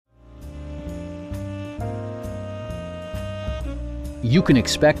You can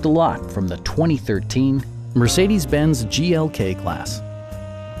expect a lot from the 2013 Mercedes-Benz GLK-Class.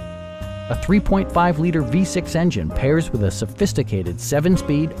 A 3.5-liter V6 engine pairs with a sophisticated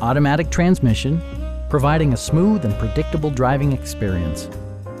 7-speed automatic transmission, providing a smooth and predictable driving experience.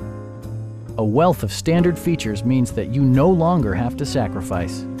 A wealth of standard features means that you no longer have to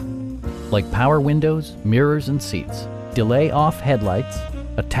sacrifice, like power windows, mirrors and seats, delay-off headlights,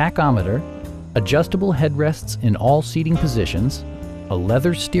 a tachometer, adjustable headrests in all seating positions, a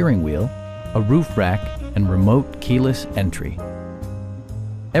leather steering wheel, a roof rack, and remote keyless entry.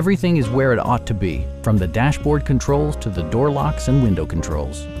 Everything is where it ought to be, from the dashboard controls to the door locks and window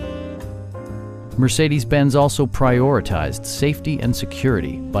controls. Mercedes-Benz also prioritized safety and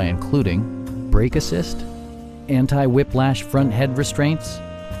security by including brake assist, anti-whiplash front head restraints,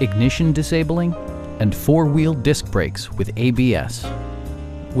 ignition disabling, and 4-wheel disc brakes with ABS.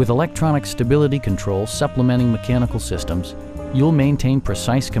 With electronic stability control supplementing mechanical systems, you'll maintain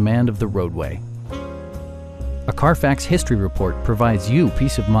precise command of the roadway. A Carfax history report provides you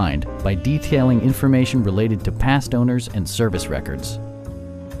peace of mind by detailing information related to past owners and service records.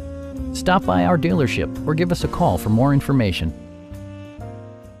 Stop by our dealership or give us a call for more information.